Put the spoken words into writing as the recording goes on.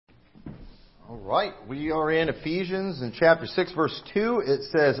All right, we are in Ephesians in chapter 6, verse 2. It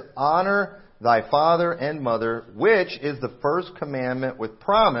says, "Honor thy father and mother, which is the first commandment with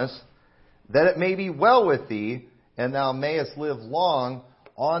promise, that it may be well with thee, and thou mayest live long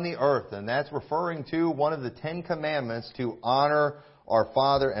on the earth." And that's referring to one of the 10 commandments to honor our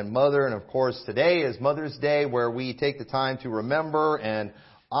father and mother. And of course, today is Mother's Day, where we take the time to remember and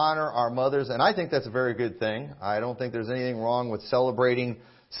honor our mothers. And I think that's a very good thing. I don't think there's anything wrong with celebrating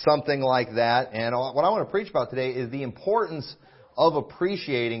something like that. And what I want to preach about today is the importance of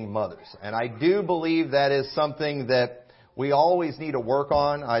appreciating mothers. And I do believe that is something that we always need to work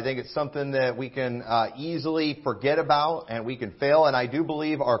on. I think it's something that we can easily forget about and we can fail. And I do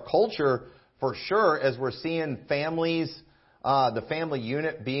believe our culture, for sure, as we're seeing families, the family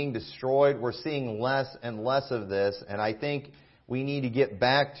unit being destroyed, we're seeing less and less of this. And I think we need to get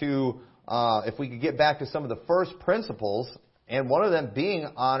back to, if we could get back to some of the first principles, and one of them being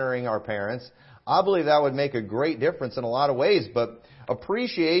honoring our parents, I believe that would make a great difference in a lot of ways. But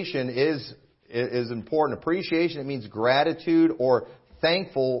appreciation is important. Appreciation, it means gratitude or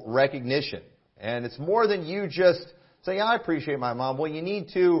thankful recognition. And it's more than you just say, "Yeah, I appreciate my mom." Well, you need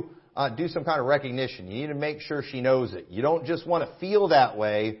to do some kind of recognition. You need to make sure she knows it. You don't just want to feel that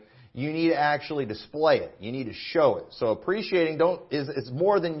way. You need to actually display it. You need to show it. So appreciating is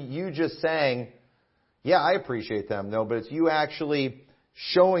more than you just saying, "Yeah, I appreciate them." No, but it's you actually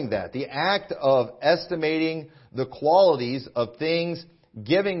showing that. The act of estimating the qualities of things,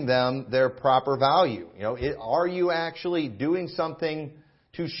 giving them their proper value. You know, are you actually doing something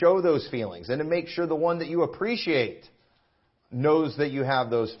to show those feelings and to make sure the one that you appreciate knows that you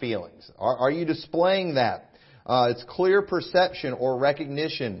have those feelings? Are you displaying that? It's clear perception or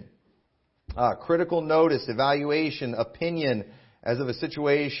recognition, critical notice, evaluation, opinion as of a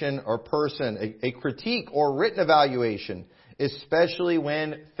situation or person, a critique or written evaluation, especially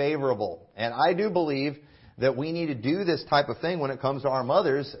when favorable. And I do believe that we need to do this type of thing when it comes to our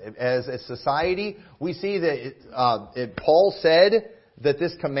mothers. As a society, we see that Paul said that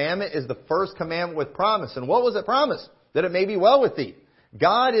this commandment is the first commandment with promise. And what was it promised? That it may be well with thee.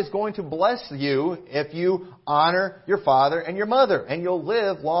 God is going to bless you if you honor your father and your mother, and you'll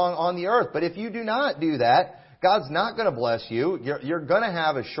live long on the earth. But if you do not do that, God's not going to bless you. You're going to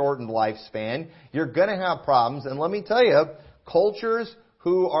have a shortened lifespan. You're going to have problems. And let me tell you, cultures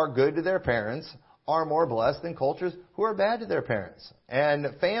who are good to their parents are more blessed than cultures who are bad to their parents.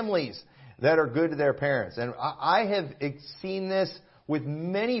 And families that are good to their parents. And I have seen this with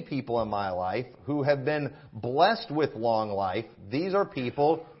many people in my life who have been blessed with long life. These are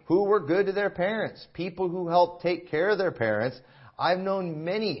people who were good to their parents, people who helped take care of their parents. I've known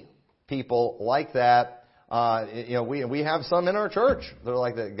many people like that. We have some in our church that are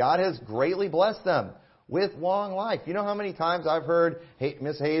like that. God has greatly blessed them with long life. You know how many times I've heard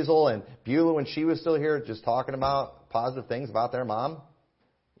Miss Hazel and Beulah, when she was still here, just talking about positive things about their mom?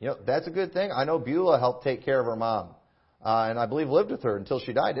 You know, that's a good thing. I know Beulah helped take care of her mom. And I believe lived with her until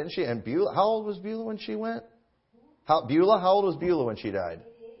she died, didn't she? And Beulah, how old was Beulah when she went? How old was Beulah when she died?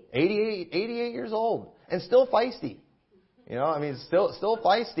 88 years old. And still feisty. You know, I mean, still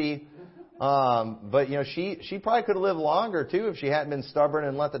feisty. But you know, she probably could have lived longer too if she hadn't been stubborn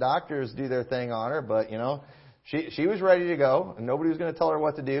and let the doctors do their thing on her. But you know, she was ready to go, and nobody was going to tell her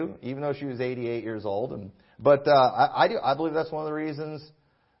what to do, even though she was 88 years old. I believe that's one of the reasons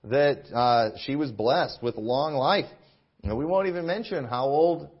that she was blessed with a long life. You know, we won't even mention how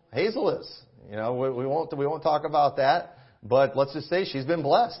old Hazel is. You know, we won't talk about that. But let's just say she's been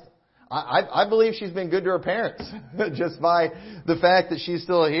blessed. I believe she's been good to her parents just by the fact that she's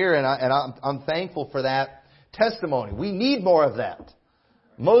still here, and I'm thankful for that testimony. We need more of that.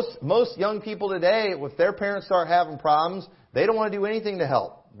 Most young people today, if their parents start having problems, they don't want to do anything to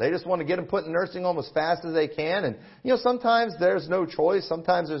help. They just want to get them put in nursing home as fast as they can. And you know, sometimes there's no choice.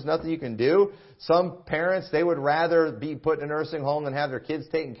 Sometimes there's nothing you can do. Some parents, they would rather be put in a nursing home than have their kids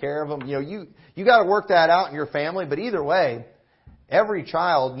taken care of them. You know, you got to work that out in your family. But either way, every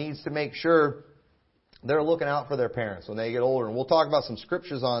child needs to make sure they're looking out for their parents when they get older. And we'll talk about some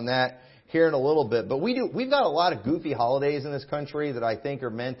scriptures on that here in a little bit. But we've got a lot of goofy holidays in this country that I think are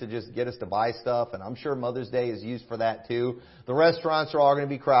meant to just get us to buy stuff. And I'm sure Mother's Day is used for that too. The restaurants are all going to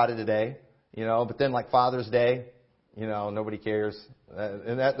be crowded today, you know. But then like Father's Day, you know, nobody cares.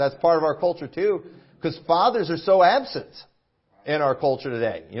 And that's part of our culture too, because fathers are so absent in our culture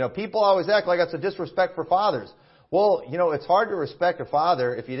today. You know, people always act like that's a disrespect for fathers. Well, you know, it's hard to respect a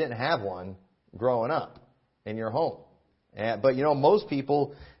father if you didn't have one growing up in your home. But, you know, most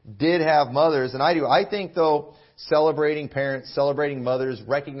people did have mothers. And I think, though, celebrating parents, celebrating mothers,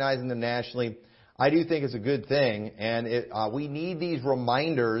 recognizing them nationally, I do think is a good thing. And we need these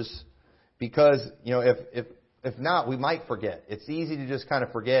reminders Because, if not, we might forget. It's easy to just kind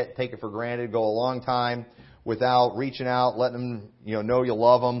of forget, take it for granted, go a long time without reaching out, letting them, know you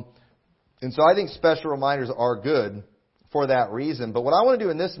love them. And so I think special reminders are good for that reason. But what I want to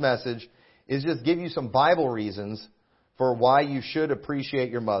do in this message is just give you some Bible reasons for why you should appreciate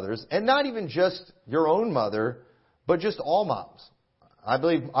your mothers. And not even just your own mother, but just all moms. I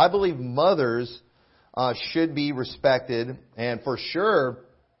believe mothers should be respected, and for sure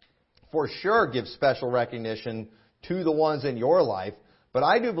give special recognition to the ones in your life. But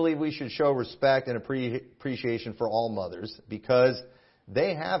I do believe we should show respect and appreciation for all mothers, because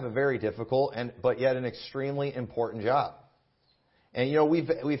they have a very difficult but yet an extremely important job. And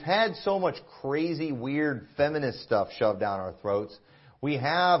we've had so much crazy, weird feminist stuff shoved down our throats.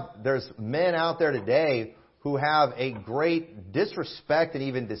 There's men out there today who have a great disrespect and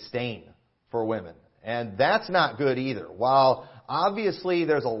even disdain for women. And that's not good either. While obviously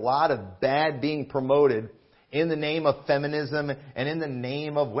there's a lot of bad being promoted in the name of feminism and in the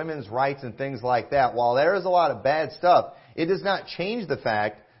name of women's rights and things like that, while there is a lot of bad stuff, it does not change the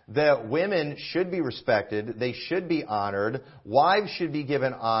fact that women should be respected, they should be honored, wives should be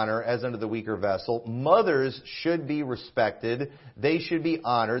given honor as unto the weaker vessel, mothers should be respected, they should be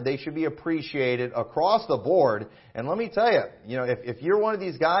honored, they should be appreciated across the board. And let me tell you, if you're one of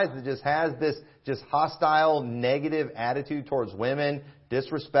these guys that just has this just hostile, negative attitude towards women,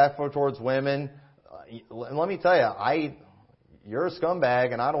 disrespectful towards women, let me tell you, you're a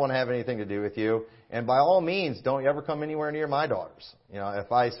scumbag, and I don't want to have anything to do with you. And by all means, don't you ever come anywhere near my daughters.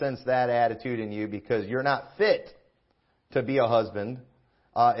 If I sense that attitude in you, because you're not fit to be a husband,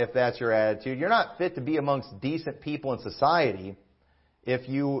 if that's your attitude. You're not fit to be amongst decent people in society if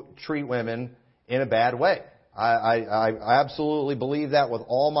you treat women in a bad way. I absolutely believe that with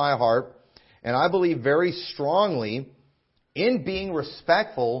all my heart. And I believe very strongly in being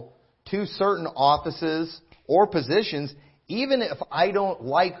respectful to certain offices or positions, even if I don't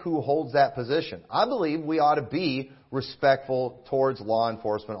like who holds that position. I believe we ought to be respectful towards law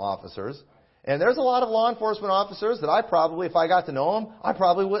enforcement officers. And there's a lot of law enforcement officers that if I got to know them, I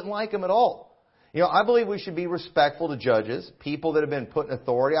probably wouldn't like them at all. I believe we should be respectful to judges, people that have been put in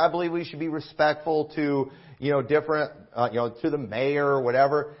authority. I believe we should be respectful to, to the mayor or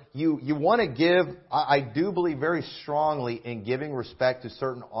whatever. You want to give, I do believe very strongly in giving respect to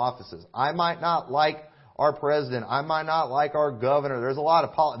certain offices. I might not like our president. I might not like our governor. There's a lot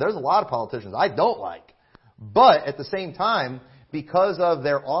of politicians I don't like. But at the same time, because of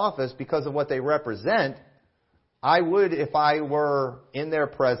their office, because of what they represent, I would, if I were in their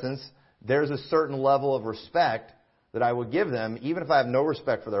presence, there's a certain level of respect that I would give them, even if I have no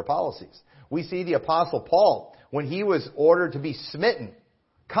respect for their policies. We see the Apostle Paul, when he was ordered to be smitten,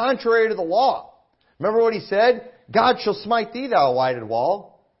 contrary to the law. Remember what he said? God shall smite thee, thou whited wall.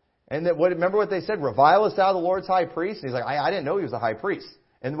 And remember what they said? Revilest thou the Lord's high priest? And he's like, I didn't know he was a high priest.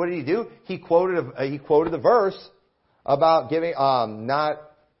 And what did he do? He quoted the verse about giving, not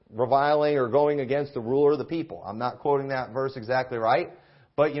reviling or going against the ruler of the people. I'm not quoting that verse exactly right.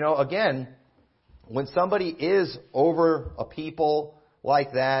 But, again, when somebody is over a people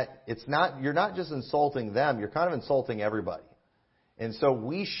like that, you're not just insulting them, you're kind of insulting everybody. And so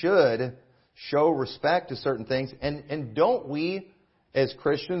we should show respect to certain things. And don't we, as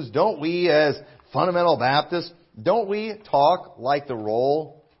Christians, don't we as fundamental Baptists, don't we talk like the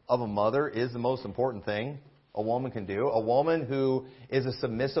role of a mother is the most important thing a woman can do? A woman who is a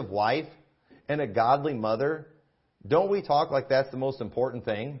submissive wife and a godly mother, don't we talk like that's the most important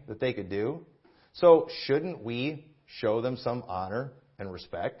thing that they could do? So shouldn't we show them some honor and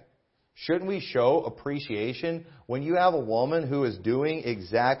respect? Shouldn't we show appreciation when you have a woman who is doing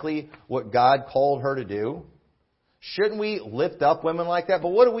exactly what God called her to do? Shouldn't we lift up women like that? But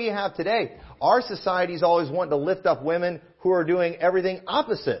what do we have today? Our society's always wanting to lift up women who are doing everything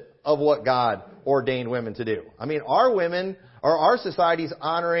opposite of what God ordained women to do. I mean, our society's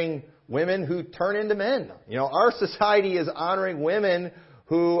honoring women who turn into men. Our society is honoring women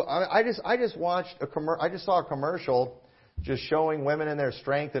who, I just saw a commercial just showing women in their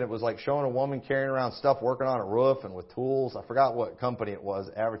strength, and it was like showing a woman carrying around stuff, working on a roof and with tools. I forgot what company it was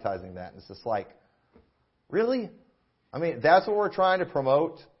advertising that. And it's just like, really? I mean, that's what we're trying to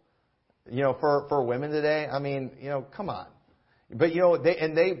promote, for women today. I mean, come on. But,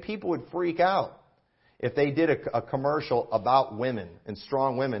 people would freak out if they did a commercial about women and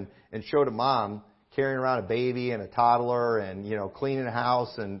strong women and showed a mom carrying around a baby and a toddler and, cleaning a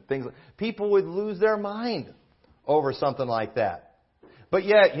house and things. People would lose their mind over something like that. But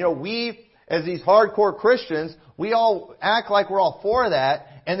yet, we as these hardcore Christians, we all act like we're all for that,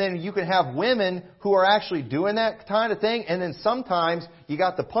 and then you can have women who are actually doing that kind of thing, and then sometimes you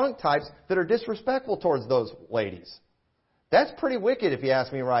got the punk types that are disrespectful towards those ladies. That's pretty wicked if you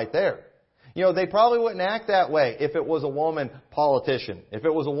ask me right there. You know, they probably wouldn't act that way if it was a woman politician, if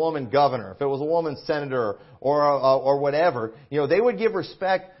it was a woman governor, if it was a woman senator, or whatever. You know, they would give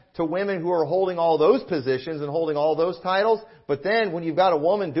respect to women who are holding all those positions and holding all those titles. But then when you've got a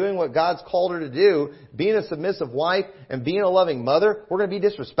woman doing what God's called her to do, being a submissive wife and being a loving mother, we're going to be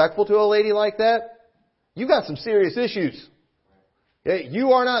disrespectful to a lady like that? You've got some serious issues.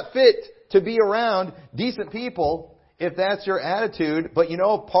 You are not fit to be around decent people if that's your attitude. But you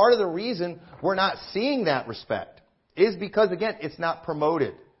know, part of the reason we're not seeing that respect is because, again, it's not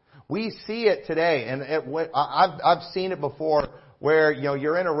promoted. We see it today, and I've seen it before, where, you know,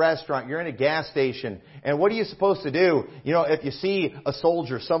 you're in a restaurant, you're in a gas station, and what are you supposed to do? You know, if you see a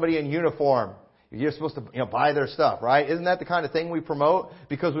soldier, somebody in uniform, you're supposed to, you know, buy their stuff, right? Isn't that the kind of thing we promote?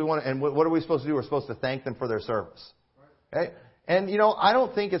 Because we want to, and what are we supposed to do? We're supposed to thank them for their service. Okay? And, you know, I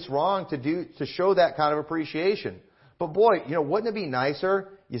don't think it's wrong to show that kind of appreciation. But boy, you know, wouldn't it be nicer?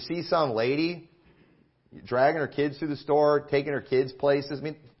 You see some lady dragging her kids through the store, taking her kids places. I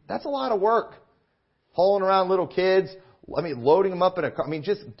mean, that's a lot of work. Hauling around little kids. I mean, loading them up in a car. I mean,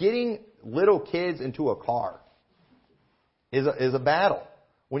 just getting little kids into a car is a battle.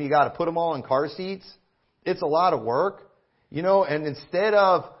 When you got to put them all in car seats, it's a lot of work. You know, and instead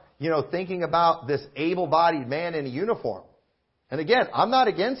of, you know, thinking about this able-bodied man in a uniform. And again, I'm not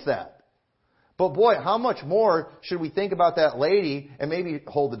against that. But boy, how much more should we think about that lady and maybe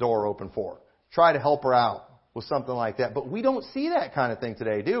hold the door open for her? Try to help her out with something like that. But we don't see that kind of thing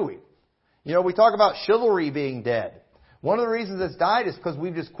today, do we? You know, we talk about chivalry being dead. One of the reasons it's died is because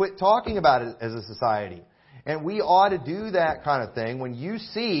we've just quit talking about it as a society. And we ought to do that kind of thing. When you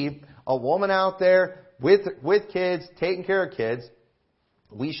see a woman out there with kids, taking care of kids,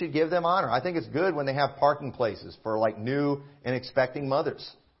 we should give them honor. I think it's good when they have parking places for like new and expecting mothers.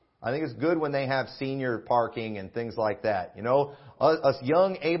 I think it's good when they have senior parking and things like that. You know, us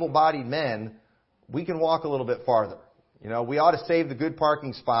young, able-bodied men, we can walk a little bit farther. You know, we ought to save the good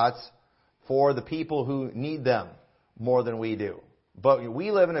parking spots for the people who need them more than we do. But we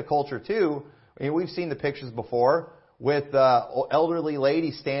live in a culture too. I mean, we've seen the pictures before with elderly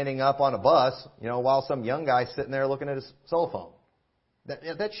ladies standing up on a bus, you know, while some young guy's sitting there looking at his cell phone.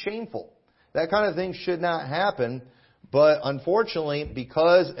 That's shameful. That kind of thing should not happen. But unfortunately,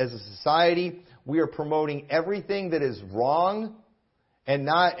 because as a society we are promoting everything that is wrong and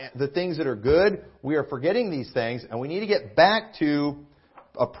not the things that are good, we are forgetting these things, and we need to get back to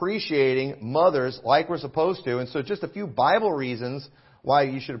appreciating mothers like we're supposed to. And so just a few Bible reasons why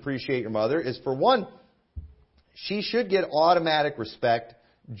you should appreciate your mother is, for one, she should get automatic respect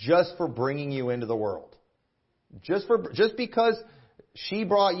just for bringing you into the world. Just because she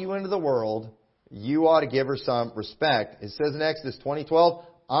brought you into the world, you ought to give her some respect. It says in Exodus 20:12,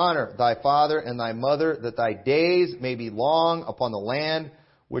 honor thy father and thy mother, that thy days may be long upon the land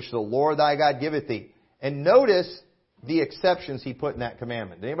which the Lord thy God giveth thee. And notice the exceptions he put in that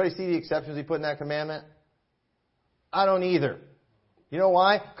commandment. Did anybody see the exceptions he put in that commandment? I don't either. You know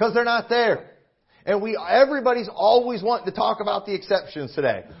why? Because they're not there. And everybody's always wanting to talk about the exceptions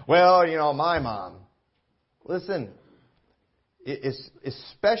today. Well, you know, my mom. Listen,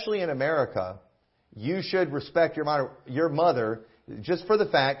 especially in America, you should respect your mother just for the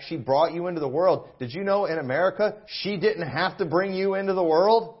fact she brought you into the world. Did you know in America, she didn't have to bring you into the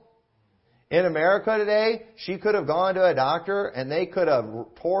world? In America today, she could have gone to a doctor and they could have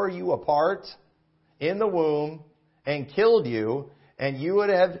tore you apart in the womb and killed you, and you would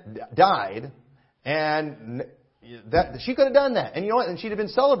have died. And she could have done that. And you know what? And she'd have been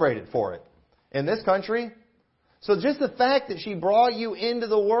celebrated for it in this country. So just the fact that she brought you into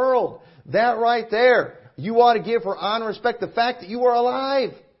the world, that right there, you ought to give her honor and respect. The fact that you are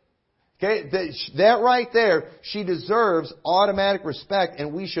alive. Okay, that right there, she deserves automatic respect,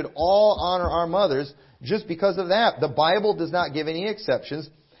 and we should all honor our mothers just because of that. The Bible does not give any exceptions.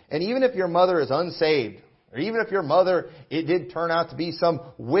 And even if your mother is unsaved, or even if your mother, it did turn out to be some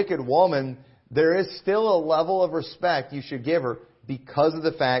wicked woman, there is still a level of respect you should give her because of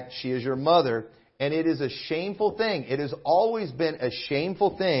the fact she is your mother. And it is a shameful thing. It has always been a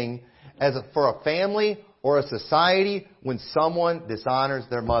shameful thing for a family or a society when someone dishonors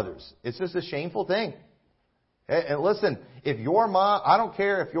their mothers. It's just a shameful thing. And listen, if your mom, I don't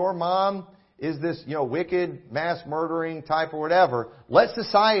care if your mom is this, wicked, mass murdering type or whatever. Let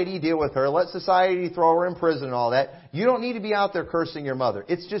society deal with her. Let society throw her in prison and all that. You don't need to be out there cursing your mother.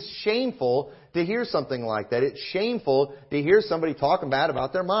 It's just shameful to hear something like that. It's shameful to hear somebody talking bad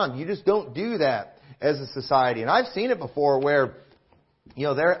about their mom. You just don't do that as a society. And I've seen it before where,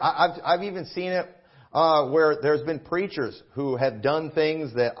 I've even seen it where there's been preachers who have done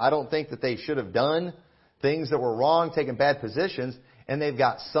things that I don't think that they should have done, things that were wrong, taken bad positions. And they've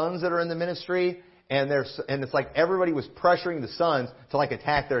got sons that are in the ministry, and it's like everybody was pressuring the sons to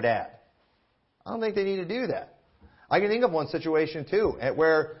attack their dad. I don't think they need to do that. I can think of one situation too,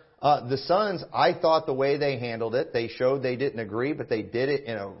 where the sons, I thought the way they handled it, they showed they didn't agree, but they did it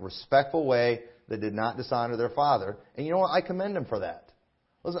in a respectful way that did not dishonor their father. And you know what? I commend them for that.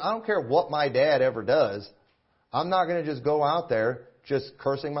 Listen, I don't care what my dad ever does. I'm not going to just go out there just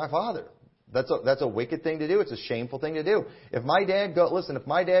cursing my father. That's a wicked thing to do. It's a shameful thing to do. If my dad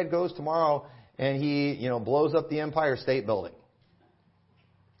goes tomorrow and he, blows up the Empire State Building,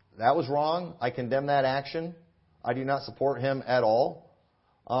 that was wrong. I condemn that action. I do not support him at all.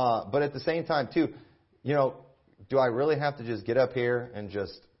 But at the same time, too, do I really have to just get up here and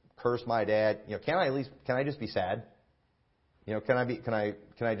just curse my dad? Can I just be sad? Can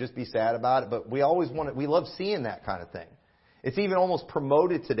I just be sad about it? But we love seeing that kind of thing. It's even almost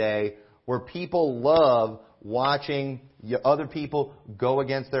promoted today, where people love watching other people go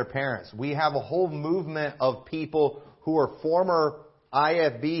against their parents. We have a whole movement of people who are former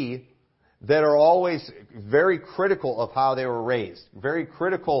IFB that are always very critical of how they were raised, very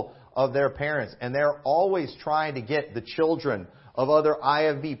critical of their parents, and they're always trying to get the children of other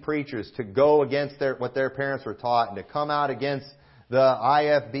IFB preachers to go against what their parents were taught and to come out against the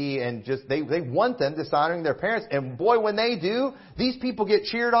IFB, and just they want them dishonoring their parents. And boy, when they do, these people get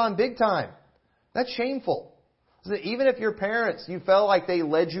cheered on big time. That's shameful. So even if your parents, you felt like they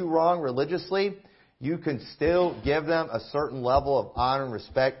led you wrong religiously, you can still give them a certain level of honor and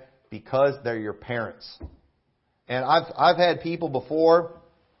respect because they're your parents. And I've had people before,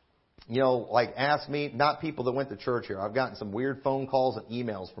 ask me, not people that went to church here. I've gotten some weird phone calls and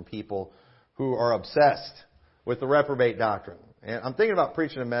emails from people who are obsessed with the reprobate doctrine. And I'm thinking about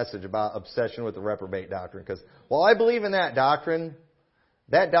preaching a message about obsession with the reprobate doctrine, because while I believe in that doctrine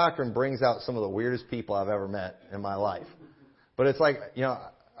brings out some of the weirdest people I've ever met in my life. But it's like,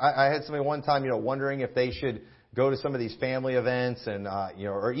 I had somebody one time, wondering if they should go to some of these family events and,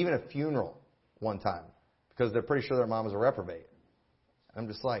 or even a funeral one time, because they're pretty sure their mom is a reprobate. I'm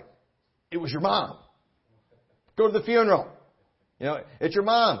just like, it was your mom. Go to the funeral. It's your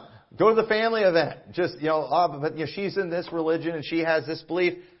mom. Go to the family event. Just, she's in this religion and she has this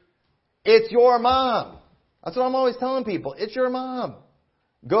belief. It's your mom. That's what I'm always telling people. It's your mom.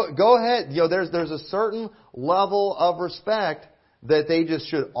 Go ahead. There's a certain level of respect that they just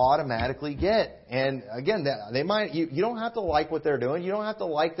should automatically get. And again, they might. You don't have to like what they're doing. You don't have to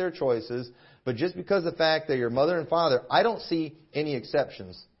like their choices. But just because of the fact that your mother and father, I don't see any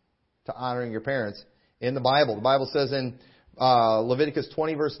exceptions to honoring your parents in the Bible. The Bible says in Leviticus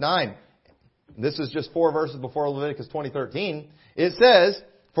 20 verse 9. This is just 4 verses before Leviticus 20:13. It says,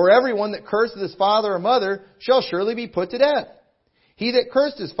 "For everyone that curses his father or mother shall surely be put to death. He that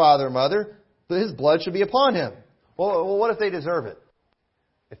cursed his father or mother, his blood shall be upon him." Well, what if they deserve it?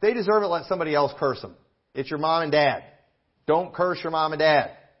 If they deserve it, let somebody else curse them. It's your mom and dad. Don't curse your mom and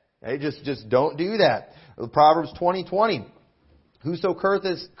dad. Okay? Just don't do that. Proverbs 20:20. "Whoso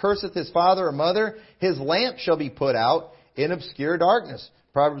curseth his father or mother, his lamp shall be put out in obscure darkness."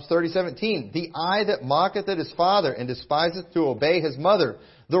 Proverbs 30:17. "The eye that mocketh at his father and despiseth to obey his mother,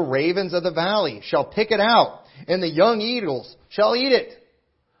 the ravens of the valley shall pick it out, and the young eagles shall eat it."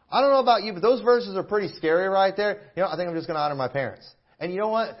 I don't know about you, but those verses are pretty scary right there. I think I'm just going to honor my parents. And you know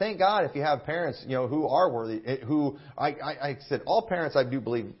what? Thank God if you have parents, who are worthy, who, I said, all parents I do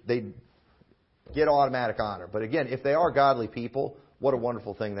believe they get automatic honor. But again, if they are godly people, what a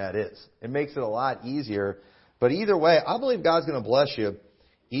wonderful thing that is. It makes it a lot easier. But either way, I believe God's going to bless you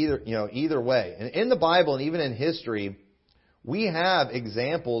either way. And in the Bible and even in history, we have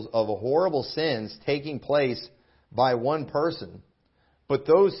examples of horrible sins taking place by one person. But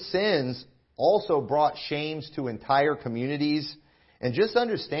those sins also brought shames to entire communities. And just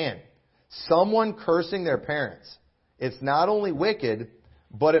understand, someone cursing their parents, it's not only wicked,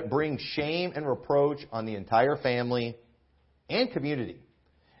 but it brings shame and reproach on the entire family and community.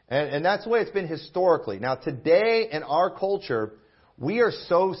 And that's the way it's been historically. Now, today in our culture, we are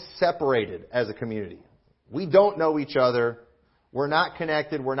so separated as a community. We don't know each other. We're not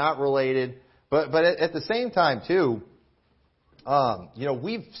connected. We're not related. But at the same time, too,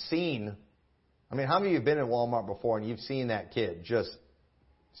 we've seen, how many of you have been in Walmart before and you've seen that kid just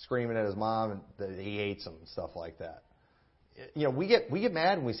screaming at his mom and that he hates him and stuff like that. You know, we get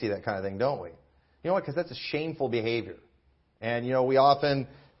mad when we see that kind of thing, don't we? You know what? Because that's a shameful behavior. And, you know, we often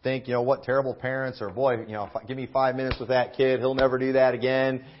think, you know, what terrible parents, or boy, you know, give me 5 minutes with that kid, he'll never do that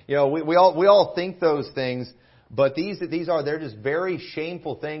again. You know, we all think those things, but they're just very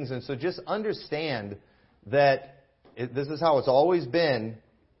shameful things. And so just understand that this is how it's always been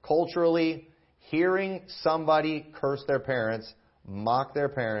culturally. Hearing somebody curse their parents, mock their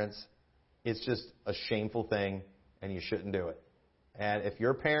parents, it's just a shameful thing, and you shouldn't do it. And if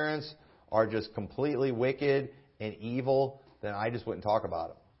your parents are just completely wicked and evil, then I just wouldn't talk about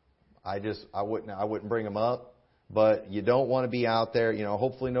them. I wouldn't bring them up. But you don't want to be out there. You know,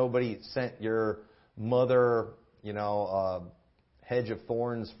 hopefully nobody sent your mother, you know, hedge of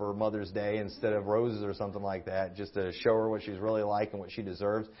thorns for Mother's Day instead of roses or something like that, just to show her what she's really like and what she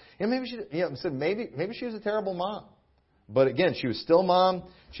deserves. And maybe she was a terrible mom. But again, she was still mom.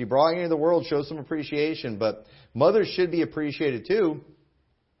 She brought you into the world, showed some appreciation. But mothers should be appreciated too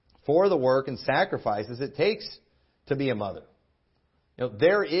for the work and sacrifices it takes to be a mother. You know,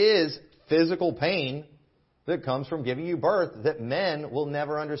 there is physical pain that comes from giving you birth that men will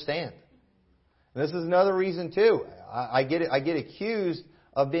never understand. And this is another reason too. I get accused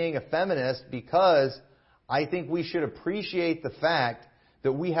of being a feminist because I think we should appreciate the fact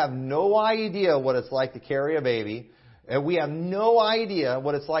that we have no idea what it's like to carry a baby, and we have no idea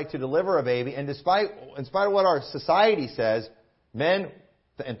what it's like to deliver a baby. And in spite of what our society says, men,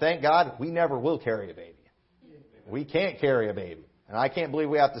 and thank God, we never will carry a baby. We can't carry a baby, and I can't believe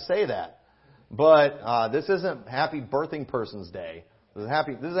we have to say that. But this isn't Happy Birthing Person's Day. This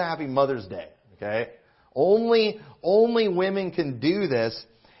is a Happy Mother's Day. Okay. Only women can do this.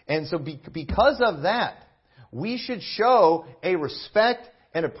 And so because of that, we should show a respect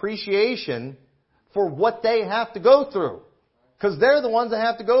and appreciation for what they have to go through. Because they're the ones that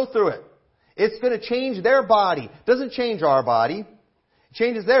have to go through it. It's going to change their body. It doesn't change our body. It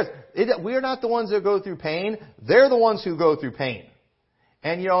changes theirs. We're not the ones that go through pain. They're the ones who go through pain.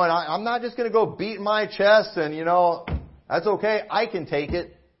 And, you know, and I'm not just going to go beat my chest and, you know, that's okay. I can take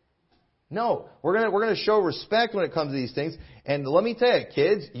it. No, we're going to show respect when it comes to these things. And let me tell you,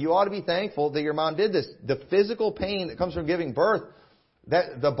 kids, you ought to be thankful that your mom did this. The physical pain that comes from giving birth,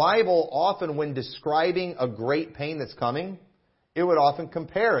 that the Bible often, when describing a great pain that's coming, it would often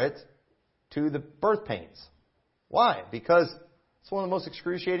compare it to the birth pains. Why? Because it's one of the most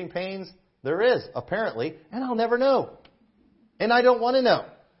excruciating pains there is, apparently, and I'll never know. And I don't want to know.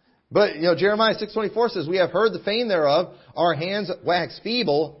 But, you know, Jeremiah 6:24 says, "We have heard the fame thereof, our hands wax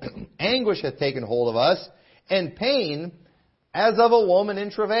feeble, anguish hath taken hold of us, and pain as of a woman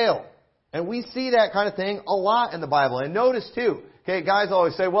in travail." And we see that kind of thing a lot in the Bible. And notice too, okay, guys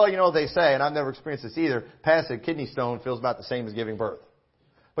always say, well, you know, they say, and I've never experienced this either, passing a kidney stone feels about the same as giving birth.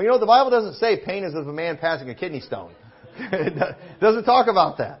 But you know, the Bible doesn't say pain is of a man passing a kidney stone. It doesn't talk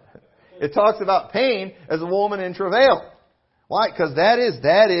about that. It talks about pain as a woman in travail. Why? Because that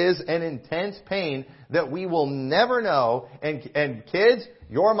is an intense pain that we will never know. And kids,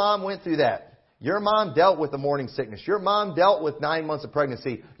 your mom went through that. Your mom dealt with the morning sickness. Your mom dealt with 9 months of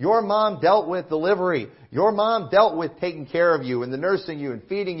pregnancy. Your mom dealt with delivery. Your mom dealt with taking care of you and the nursing you and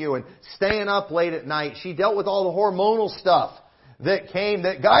feeding you and staying up late at night. She dealt with all the hormonal stuff that came.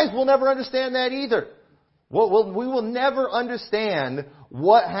 That guys will never understand that either. We will never understand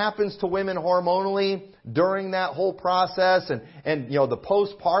what happens to women hormonally during that whole process and you know, the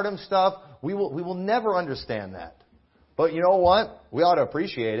postpartum stuff. We will never understand that. But you know what? We ought to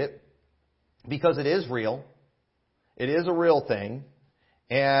appreciate it because it is real. It is a real thing.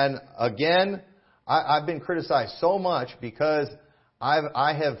 And again, I've been criticized so much because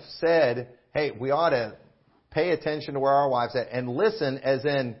I have said, hey, we ought to pay attention to where our wives are and listen, as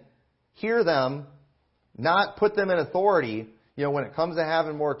in hear them, not put them in authority. You know, when it comes to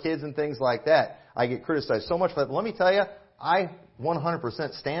having more kids and things like that, I get criticized so much for that. But let me tell you, I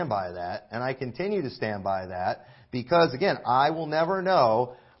 100% stand by that, and I continue to stand by that because, again, I will never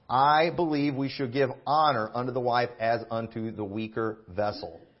know. I believe we should give honor unto the wife as unto the weaker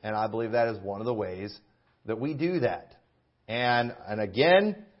vessel. And I believe that is one of the ways that we do that. And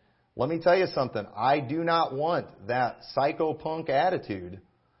again, let me tell you something. I do not want that psychopunk attitude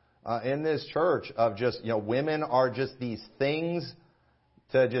in this church of just, you know, women are just these things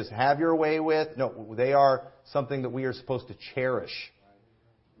to just have your way with. No, they are something that we are supposed to cherish.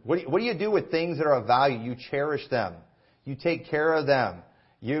 What do you do with things that are of value? You cherish them. You take care of them.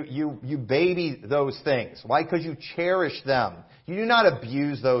 You baby those things. Why? Because you cherish them. You do not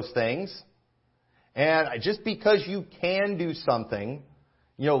abuse those things. And just because you can do something,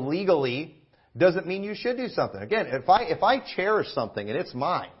 you know, legally, doesn't mean you should do something. Again, if I cherish something and it's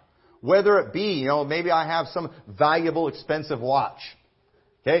mine, whether it be, maybe I have some valuable, expensive watch.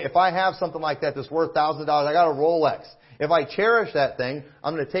 Okay, if I have something like that that's worth $1,000, I got a Rolex. If I cherish that thing,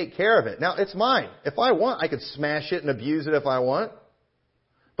 I'm going to take care of it. Now, it's mine. If I want, I could smash it and abuse it if I want.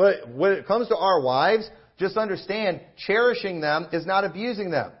 But when it comes to our wives, just understand, cherishing them is not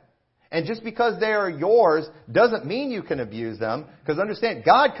abusing them. And just because they are yours doesn't mean you can abuse them. Because understand,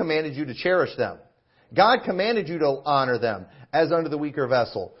 God commanded you to cherish them. God commanded you to honor them as under the weaker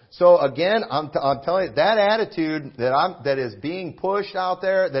vessel. So again, I'm telling you, that attitude that is being pushed out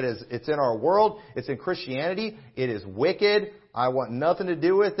there, it's in our world, it's in Christianity, it is wicked. I want nothing to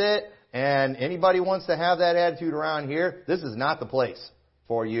do with it. And anybody wants to have that attitude around here, this is not the place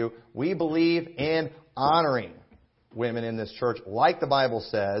for you. We believe in honoring women in this church, like the Bible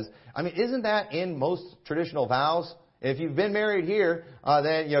says. I mean, isn't that in most traditional vows? If you've been married here,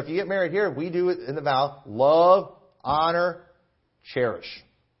 then, if you get married here, we do it in the vow: love, honor, cherish.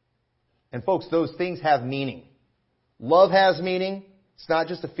 And folks, those things have meaning. Love has meaning. It's not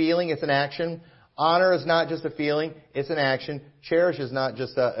just a feeling, it's an action. Honor is not just a feeling, it's an action. Cherish is not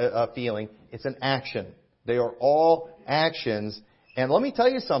just a feeling, it's an action. They are all actions. And let me tell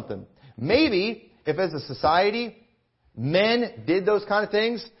you something. Maybe if as a society, men did those kind of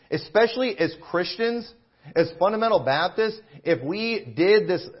things, especially as Christians, as fundamental Baptists, if we did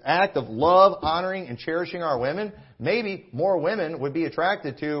this act of love, honoring, and cherishing our women, maybe more women would be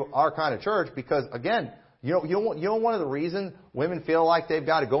attracted to our kind of church because, again, you know one of the reasons women feel like they've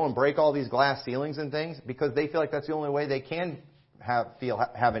got to go and break all these glass ceilings and things? Because they feel like that's the only way they can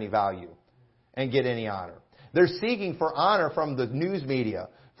have any value and get any honor. They're seeking for honor from the news media,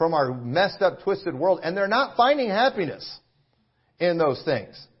 from our messed up, twisted world, and they're not finding happiness in those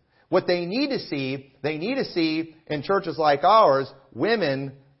things. What they need to see in churches like ours,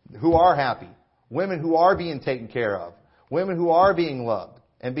 women who are happy, women who are being taken care of, women who are being loved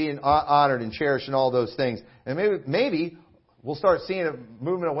and being honored and cherished and all those things. And maybe we'll start seeing a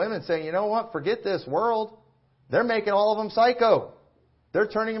movement of women saying, you know what, forget this world. They're making all of them psycho. They're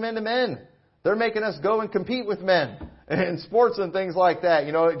turning them into men. They're making us go and compete with men in sports and things like that,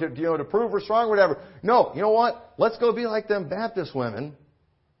 to prove we're strong or whatever. No, you know what? Let's go be like them Baptist women.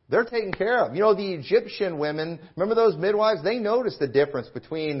 They're taken care of. The Egyptian women, remember those midwives? They noticed the difference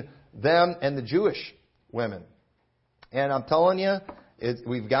between them and the Jewish women. And I'm telling you,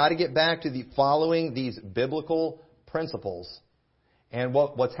 we've got to get back to following these biblical principles. And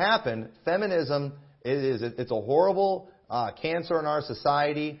what's happened, feminism, it's a horrible cancer in our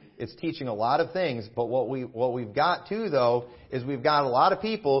society. It's teaching a lot of things. But what we've got too, though, is we've got a lot of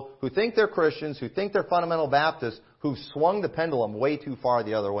people who think they're Christians, who think they're fundamental Baptists, who've swung the pendulum way too far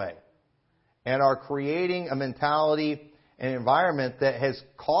the other way. And are creating a mentality, an environment that has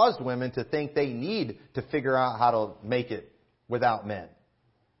caused women to think they need to figure out how to make it without men.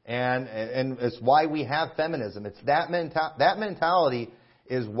 And it's why we have feminism. It's that mentality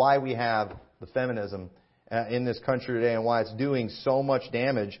is why we have the feminism in this country today and why it's doing so much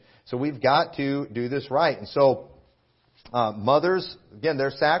damage. So we've got to do this right. And so mothers, again, their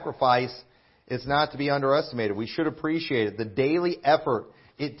sacrifice is not to be underestimated. We should appreciate it. The daily effort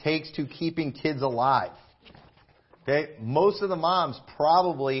it takes to keeping kids alive. Okay? Most of the moms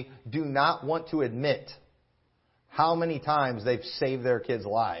probably do not want to admit how many times they've saved their kids'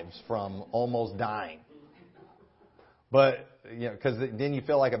 lives from almost dying. But, because then you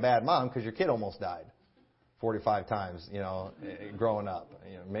feel like a bad mom because your kid almost died 45 times, growing up.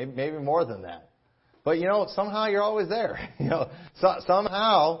 Maybe more than that. But, somehow you're always there.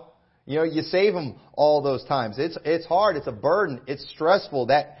 Somehow, you save them all those times. It's hard. It's a burden. It's stressful.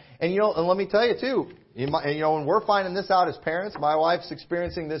 And let me tell you too, when we're finding this out as parents, my wife's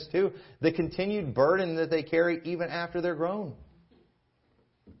experiencing this too, the continued burden that they carry even after they're grown.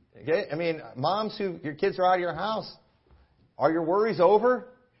 Okay? I mean, moms your kids are out of your house, are your worries over?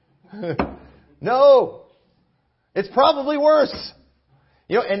 No. It's probably worse.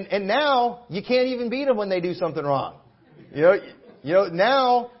 And now you can't even beat them when they do something wrong.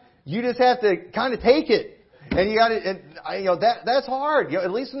 Now you just have to kind of take it. And you got to, that's hard.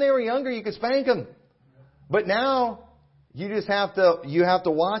 At least when they were younger, you could spank them. But now you just have to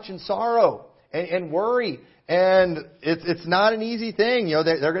watch in sorrow and worry. And it's not an easy thing.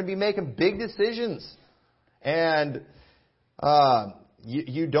 They're going to be making big decisions. And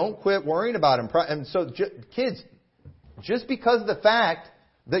you don't quit worrying about them. And so kids, just because of the fact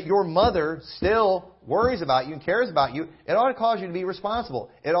that your mother still worries about you and cares about you, it ought to cause you to be responsible.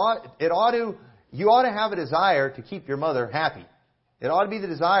 You ought to have a desire to keep your mother happy. It ought to be the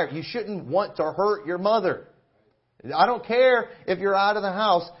desire. You shouldn't want to hurt your mother. I don't care if you're out of the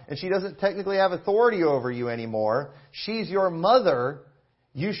house and she doesn't technically have authority over you anymore. She's your mother.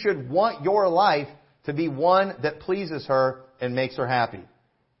 You should want your life to be one that pleases her and makes her happy.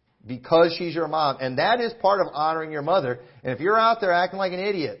 Because she's your mom. And that is part of honoring your mother. And if you're out there acting like an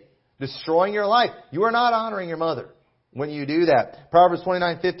idiot, destroying your life, you are not honoring your mother when you do that. Proverbs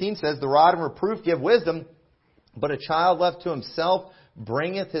 29:15 says, the rod and reproof give wisdom, but a child left to himself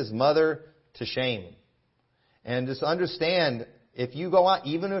bringeth his mother to shame. And just understand, if you go out,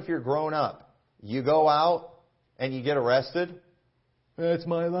 even if you're grown up, you go out and you get arrested, it's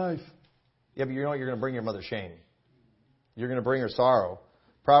my life. Yeah, but you know what? You're going to bring your mother shame. You're going to bring her sorrow.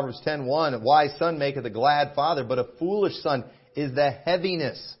 Proverbs 10:1, a wise son maketh a glad father, but a foolish son is the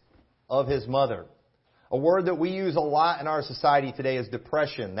heaviness of his mother. A word that we use a lot in our society today is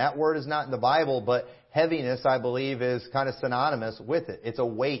depression. That word is not in the Bible, but heaviness, I believe, is kind of synonymous with it. It's a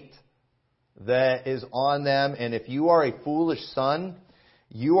weight that is on them. And if you are a foolish son,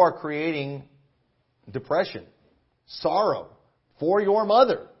 you are creating depression, sorrow for your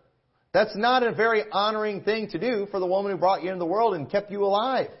mother. That's not a very honoring thing to do for the woman who brought you into the world and kept you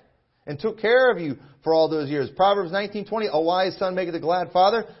alive and took care of you for all those years. Proverbs 19:20, a wise son maketh a glad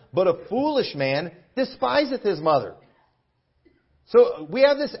father, but a foolish man despiseth his mother. So we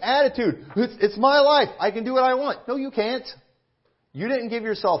have this attitude, it's my life, I can do what I want. No, you can't. You didn't give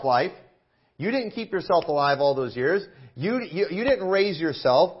yourself life. You didn't keep yourself alive all those years. You didn't raise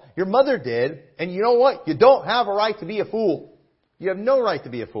yourself. Your mother did. And you know what? You don't have a right to be a fool. You have no right to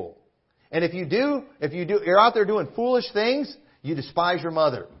be a fool. And if you do, you're out there doing foolish things, you despise your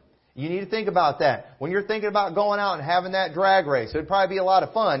mother. You need to think about that. When you're thinking about going out and having that drag race, it'd probably be a lot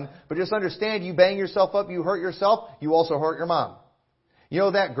of fun, but just understand, you bang yourself up, you hurt yourself, you also hurt your mom. You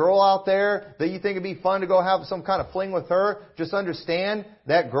know that girl out there that you think it'd be fun to go have some kind of fling with her? Just understand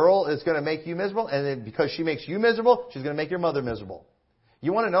that girl is going to make you miserable, and then because she makes you miserable, she's going to make your mother miserable.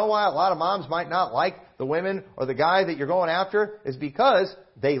 You want to know why a lot of moms might not like the women or the guy that you're going after? Is because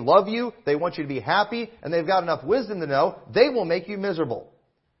they love you, they want you to be happy, and they've got enough wisdom to know they will make you miserable.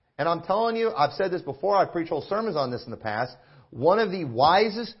 And I'm telling you, I've said this before, I've preached whole sermons on this in the past, one of the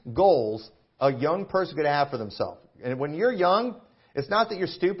wisest goals a young person could have for themselves. And when you're young, it's not that you're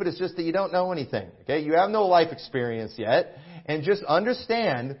stupid, it's just that you don't know anything. Okay? You have no life experience yet. And just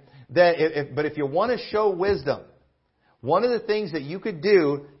understand that if you want to show wisdom, one of the things that you could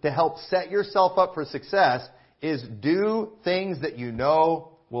do to help set yourself up for success is do things that you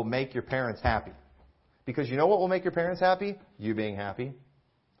know will make your parents happy. Because you know what will make your parents happy? You being happy.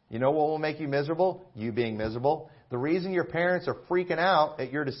 You know what will make you miserable? You being miserable. The reason your parents are freaking out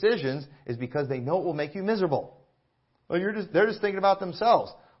at your decisions is because they know it will make you miserable. Well, they're just thinking about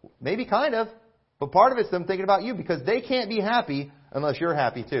themselves. Maybe kind of, but part of it's them thinking about you because they can't be happy unless you're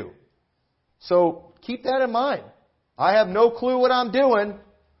happy too. So keep that in mind. I have no clue what I'm doing,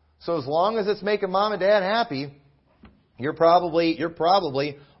 so as long as it's making mom and dad happy, you're probably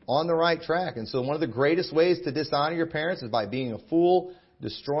on the right track. And so one of the greatest ways to dishonor your parents is by being a fool,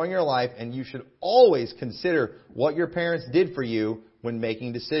 destroying your life, and you should always consider what your parents did for you when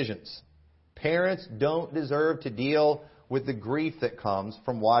making decisions. Parents don't deserve to deal with the grief that comes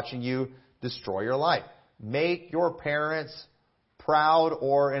from watching you destroy your life. Make your parents proud,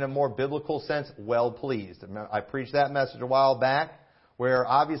 or in a more biblical sense, well-pleased. I preached that message a while back, where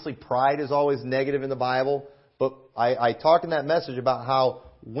obviously pride is always negative in the Bible, but I talked in that message about how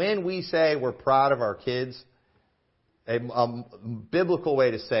when we say we're proud of our kids, a biblical way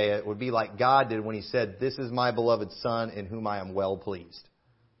to say it would be like God did when He said, "This is my beloved Son in whom I am well pleased."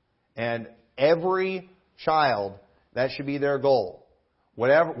 And every child, that should be their goal.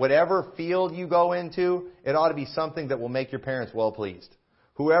 Whatever field you go into, it ought to be something that will make your parents well pleased.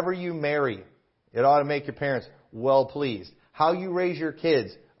 Whoever you marry, it ought to make your parents well pleased. How you raise your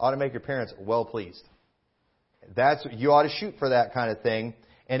kids ought to make your parents well pleased. You ought to shoot for that kind of thing,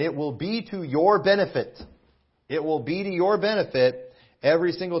 and it will be to your benefit. It will be to your benefit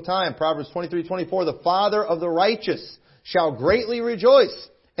every single time. Proverbs 23:24, the father of the righteous shall greatly rejoice,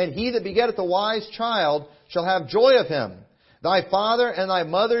 and he that begetteth a wise child shall have joy of him. Thy father and thy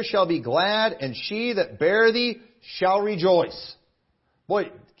mother shall be glad, and she that bare thee shall rejoice.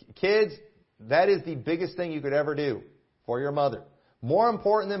 Boy, kids, that is the biggest thing you could ever do for your mother. More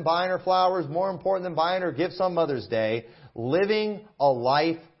important than buying her flowers, more important than buying her gifts on Mother's Day, living a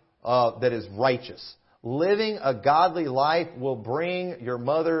life that is righteous. Living a godly life will bring your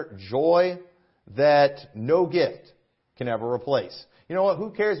mother joy that no gift can ever replace. You know what? Who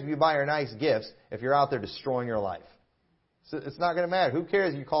cares if you buy her nice gifts if you're out there destroying your life? It's not going to matter. Who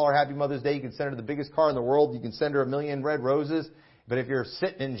cares if you call her Happy Mother's Day? You can send her the biggest car in the world. You can send her 1,000,000 red roses. But if you're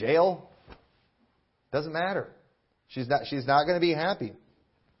sitting in jail, it doesn't matter. She's not going to be happy.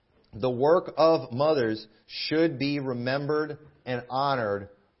 The work of mothers should be remembered and honored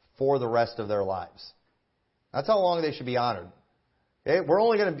for the rest of their lives. That's how long they should be honored. Okay? You're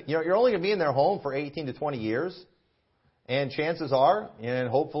only going to be in their home for 18 to 20 years. And chances are, and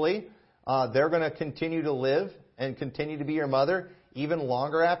hopefully, they're going to continue to live and continue to be your mother even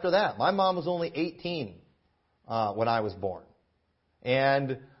longer after that. My mom was only 18 when I was born.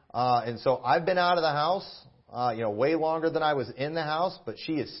 And so I've been out of the house, way longer than I was in the house, but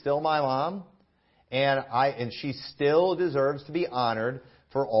she is still my mom. And she still deserves to be honored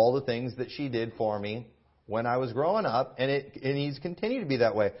for all the things that she did for me when I was growing up, and it needs to continue to be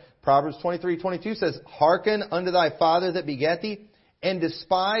that way. Proverbs 23:22 says, "Hearken unto thy father that begat thee, and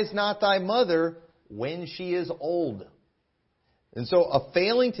despise not thy mother when she is old." And so a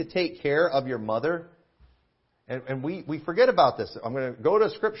failing to take care of your mother, and we forget about this. I'm going to go to a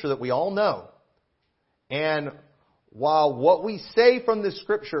scripture that we all know. And while what we say from this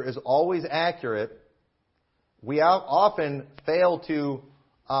scripture is always accurate, we often fail to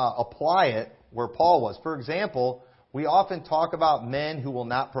apply it where Paul was. For example, we often talk about men who will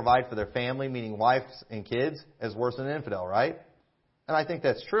not provide for their family, meaning wives and kids, as worse than an infidel, right? And I think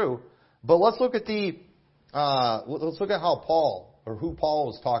that's true. But let's look at how Paul, or who Paul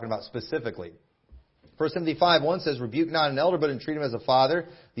was talking about specifically. 1 Timothy 5:1 says, "Rebuke not an elder, but entreat him as a father,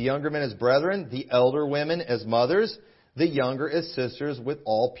 the younger men as brethren, the elder women as mothers, the younger as sisters with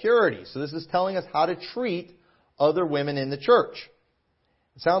all purity." So this is telling us how to treat other women in the church.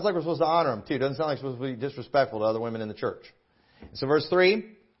 It sounds like we're supposed to honor them, too. It doesn't sound like we're supposed to be disrespectful to other women in the church. So verse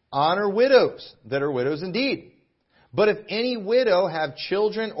 3, "Honor widows that are widows indeed. But if any widow have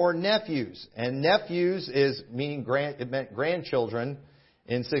children or nephews," and nephews is meaning it meant grandchildren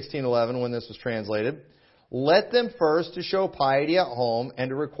in 1611 when this was translated, "let them first to show piety at home and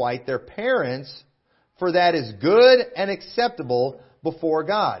to requite their parents, for that is good and acceptable before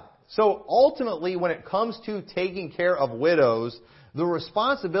God." So ultimately, when it comes to taking care of widows, the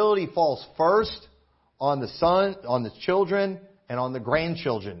responsibility falls first on the son, on the children, and on the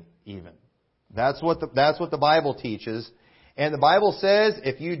grandchildren even. That's what the Bible teaches. And the Bible says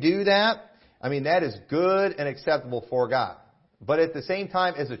if you do that, that is good and acceptable for God. But at the same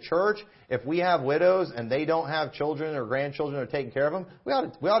time, as a church, if we have widows and they don't have children or grandchildren or taking care of them, we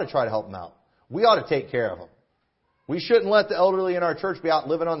ought to try to help them out. We ought to take care of them. We shouldn't let the elderly in our church be out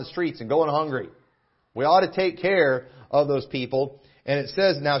living on the streets and going hungry. We ought to take care of those people. And it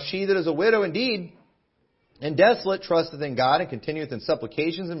says, "Now she that is a widow indeed, and desolate, trusteth in God, and continueth in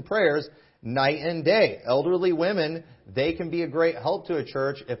supplications and prayers night and day." Elderly women, they can be a great help to a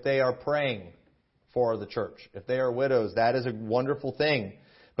church if they are praying for the church. If they are widows, that is a wonderful thing.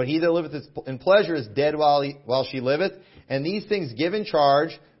 "But he that liveth in pleasure is dead while she liveth. And these things give in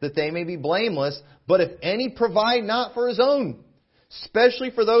charge, that they may be blameless. But if any provide not for his own, especially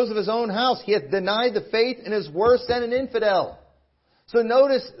for those of his own house, he hath denied the faith and is worse than an infidel." So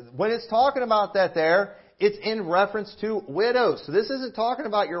notice, when it's talking about that there, it's in reference to widows. So this isn't talking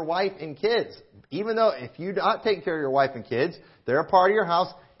about your wife and kids. Even though if you not take care of your wife and kids, they're a part of your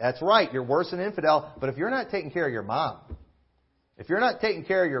house, that's right, you're worse than an infidel. But if you're not taking care of your mom, if you're not taking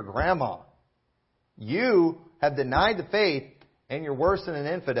care of your grandma, you have denied the faith and you're worse than an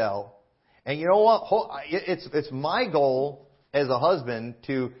infidel. And you know what? It's my goal as a husband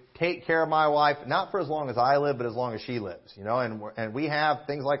to take care of my wife, not for as long as I live, but as long as she lives. And we have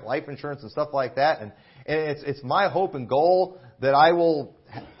things like life insurance and stuff like that. And it's my hope and goal that I will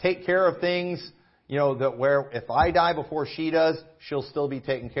take care of things, that where if I die before she does, she'll still be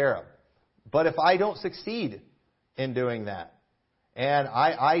taken care of. But if I don't succeed in doing that, and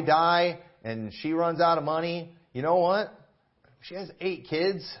I die and she runs out of money, you know what? She has 8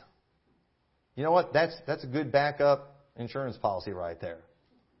 kids. You know what? That's a good backup insurance policy right there.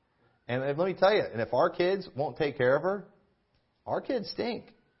 And let me tell you, and if our kids won't take care of her, our kids stink.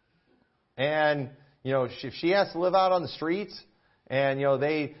 And, if she has to live out on the streets and,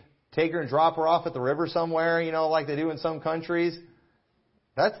 they take her and drop her off at the river somewhere, like they do in some countries,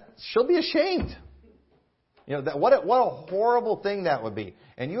 she'll be ashamed. What a horrible thing that would be.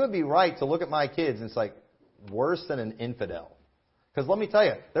 And you would be right to look at my kids and it's like worse than an infidel. Because let me tell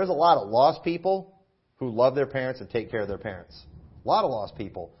you, there's a lot of lost people who love their parents and take care of their parents. A lot of lost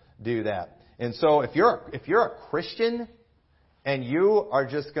people do that. And so if you're a Christian and you are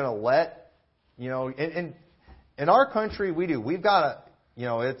just going to let, in our country we do. We've got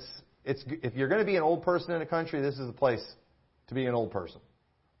if you're going to be an old person in a country, this is the place to be an old person.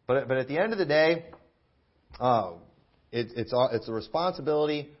 But at the end of the day, it's a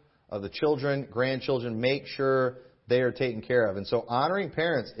responsibility of the children, grandchildren, make sure they are taken care of. And so honoring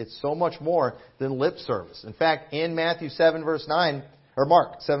parents, it's so much more than lip service. In fact, in Matthew 7 verse 9, or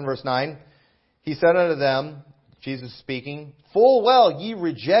Mark 7 verse 9, he said unto them, Jesus speaking, full well ye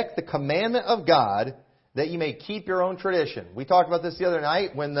reject the commandment of God, that you may keep your own tradition. We talked about this the other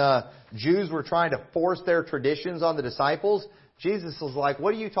night when the Jews were trying to force their traditions on the disciples. Jesus was like,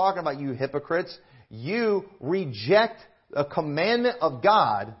 what are you talking about, you hypocrites? You reject a commandment of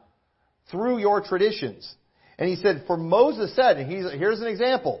God through your traditions. And he said, for Moses said, and here's an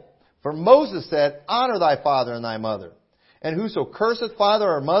example. For Moses said, honor thy father and thy mother. And whoso curseth father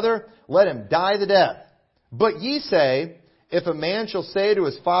or mother, let him die the death. But ye say, if a man shall say to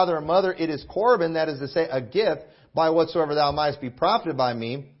his father or mother, it is Corban, that is to say, a gift, by whatsoever thou mightest be profited by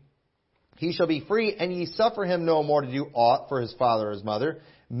me, he shall be free, and ye suffer him no more to do aught for his father or his mother,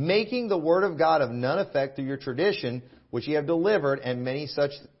 making the word of God of none effect through your tradition, which ye have delivered, and many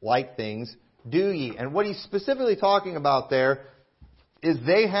such like things do ye. And what he's specifically talking about there is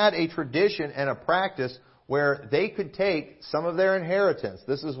they had a tradition and a practice where they could take some of their inheritance.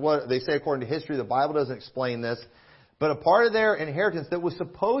 This is what they say according to history. The Bible doesn't explain this. But a part of their inheritance that was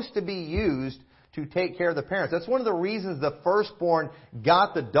supposed to be used to take care of the parents. That's one of the reasons the firstborn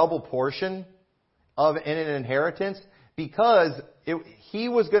got the double portion of in an inheritance, because he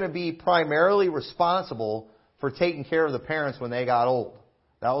was going to be primarily responsible for taking care of the parents when they got old.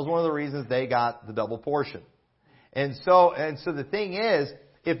 That was one of the reasons they got the double portion. And so the thing is,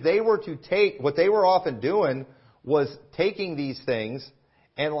 if they were to take, what they were often doing was taking these things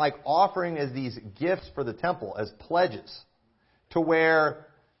and like offering as these gifts for the temple, as pledges, to where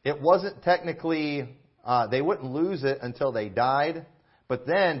it wasn't technically, they wouldn't lose it until they died. But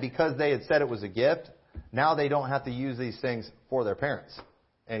then, because they had said it was a gift, now they don't have to use these things for their parents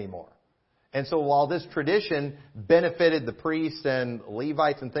anymore. And so while this tradition benefited the priests and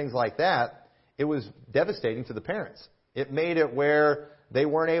Levites and things like that, it was devastating to the parents. It made it where they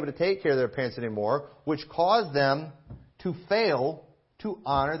weren't able to take care of their parents anymore, which caused them to fail to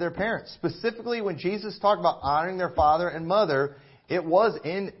honor their parents. Specifically, when Jesus talked about honoring their father and mother, it was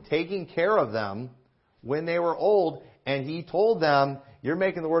in taking care of them when they were old. And he told them, you're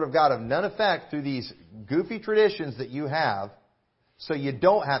making the word of God of none effect through these goofy traditions that you have, so you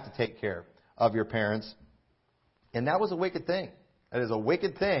don't have to take care of your parents. And that was a wicked thing. That is a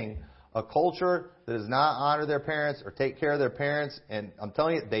wicked thing. A culture that does not honor their parents or take care of their parents, and I'm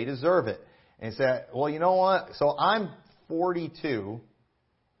telling you, they deserve it. And he said, well, you know what? So I'm 42,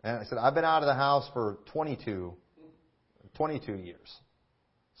 and I said, I've been out of the house for 22 years.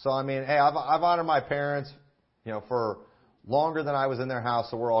 So, I mean, hey, I've honored my parents, for longer than I was in their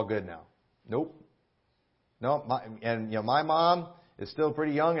house, so we're all good now. Nope. No, my mom is still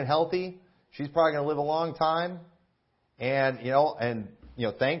pretty young and healthy. She's probably going to live a long time. And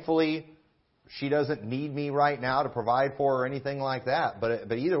thankfully, she doesn't need me right now to provide for her or anything like that.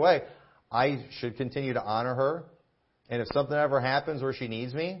 But either way, I should continue to honor her. And if something ever happens where she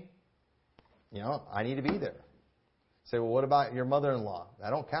needs me, I need to be there. Say, well, what about your mother-in-law? That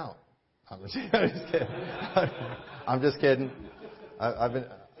don't count. I'm just kidding. I'm just kidding.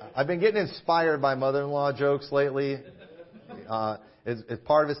 I've been getting inspired by mother-in-law jokes lately. It's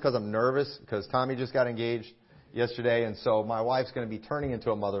part of it's because I'm nervous, because Tommy just got engaged yesterday, and so my wife's going to be turning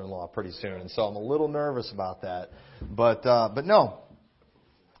into a mother-in-law pretty soon, and so I'm a little nervous about that. But no.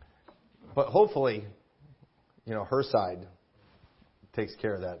 But hopefully, her side takes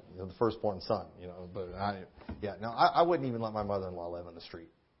care of that, the firstborn son. But I wouldn't even let my mother-in-law live on the street.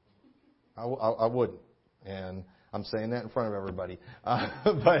 I wouldn't, and I'm saying that in front of everybody.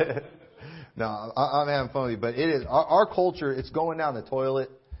 But no, I'm having fun with you. But it is our culture. It's going down the toilet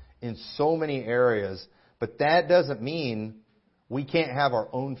in so many areas. But that doesn't mean we can't have our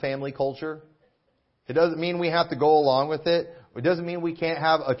own family culture. It doesn't mean we have to go along with it. It doesn't mean we can't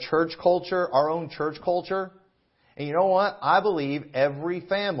have a church culture, our own church culture. And you know what? I believe every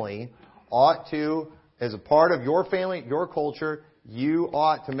family ought to, as a part of your family, your culture, you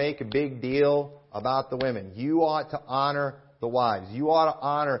ought to make a big deal about the women. You ought to honor the wives. You ought to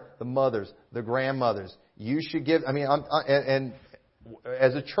honor the mothers, the grandmothers. You should give, and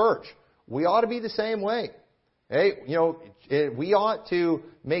as a church, we ought to be the same way. Hey, we ought to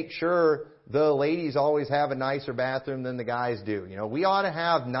make sure the ladies always have a nicer bathroom than the guys do. We ought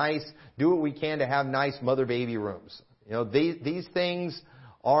to do what we can to have nice mother-baby rooms. These things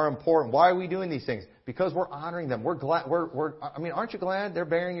are important. Why are we doing these things? Because we're honoring them. We're glad. Aren't you glad they're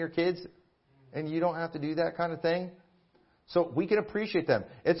bearing your kids, and you don't have to do that kind of thing? So we can appreciate them.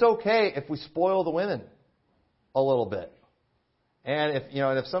 It's okay if we spoil the women a little bit. And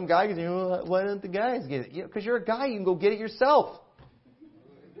if some guy goes, why don't the guys get it? Because you're a guy, you can go get it yourself.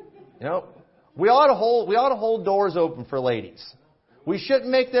 We ought to hold doors open for ladies. We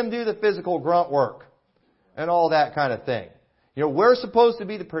shouldn't make them do the physical grunt work and all that kind of thing. You know, we're supposed to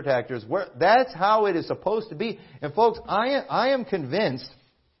be the protectors. That's how it is supposed to be. And folks, I am convinced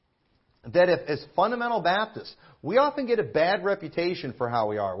that if, as fundamental Baptists, we often get a bad reputation for how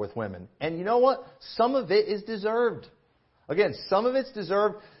we are with women. And you know what? Some of it is deserved. Again, some of it's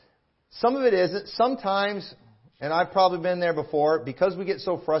deserved. Some of it isn't. Sometimes, and I've probably been there before, because we get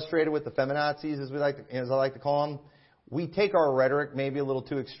so frustrated with the feminazis, as I like to call them, we take our rhetoric maybe a little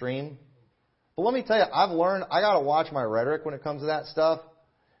too extreme. But let me tell you, I've learned I got to watch my rhetoric when it comes to that stuff,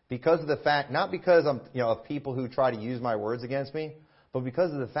 because of the fact, not because I'm, of people who try to use my words against me, but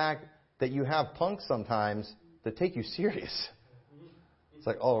because of the fact that you have punks sometimes that take you serious. It's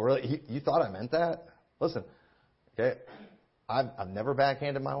like, oh, really? You thought I meant that? Listen, okay, I've never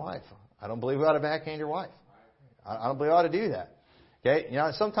backhanded my wife. I don't believe we ought to backhand your wife. I don't believe we ought to do that. Okay,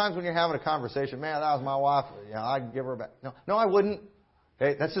 sometimes when you're having a conversation, man, that was my wife. I'd give her a back. No, I wouldn't.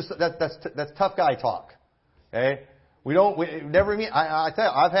 Okay, that's tough guy talk. Okay, we never mean. I tell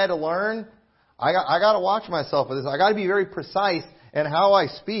you, I've had to learn. I got to watch myself with this. I got to be very precise in how I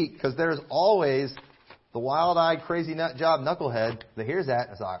speak, because there's always the wild-eyed, crazy nut job knucklehead that hears that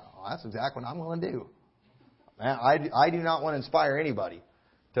and is like, oh, that's exactly what I'm going to do. Man, I do not want to inspire anybody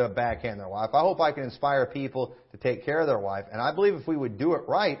to backhand their wife. I hope I can inspire people to take care of their wife. And I believe if we would do it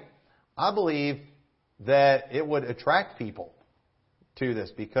right, I believe that it would attract people to this,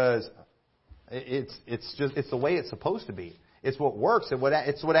 because it's the way it's supposed to be. It's what works.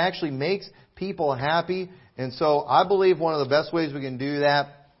 It's what actually makes people happy. And so I believe one of the best ways we can do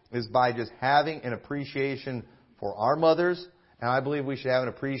that is by just having an appreciation for our mothers. And I believe we should have an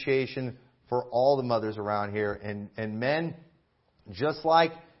appreciation for all the mothers around here. And men, just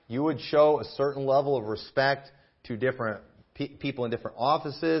like you would show a certain level of respect to different people in different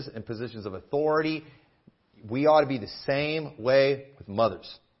offices and positions of authority, we ought to be the same way with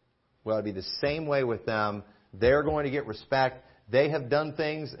mothers. We ought to be the same way with them. They're going to get respect. They have done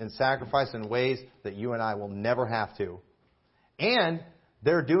things and sacrificed in ways that you and I will never have to. And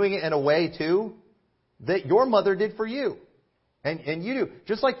they're doing it in a way, too, that your mother did for you. And you do.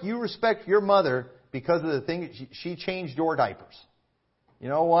 Just like you respect your mother because of the thing that she changed your diapers. You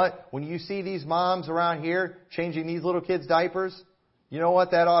know what? When you see these moms around here changing these little kids' diapers, you know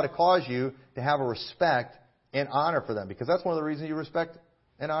what? That ought to cause you to have a respect and honor for them, because that's one of the reasons you respect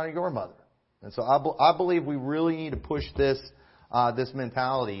and honor your mother. And so I believe we really need to push this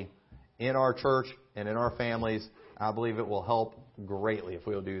mentality in our church and in our families. I believe it will help greatly if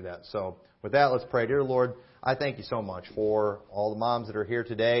we'll do that. So with that, let's pray. Dear Lord, I thank you so much for all the moms that are here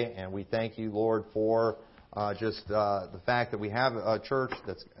today, and we thank you, Lord, for just the fact that we have a church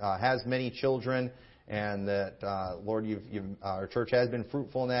that has many children, and that, Lord, our church has been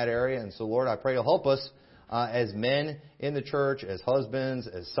fruitful in that area. And so, Lord, I pray you'll help us as men in the church, as husbands,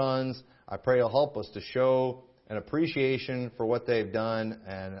 as sons. I pray you'll help us to show an appreciation for what they've done.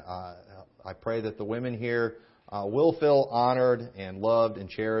 And I pray that the women here will feel honored and loved and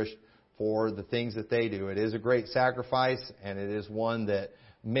cherished for the things that they do. It is a great sacrifice, and it is one that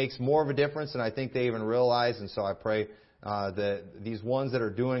makes more of a difference than I think they even realize. And so I pray that these ones that are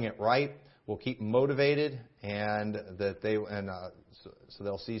doing it right will keep motivated, and that so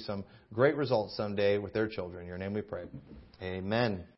they'll see some great results someday with their children. In your name we pray. Amen.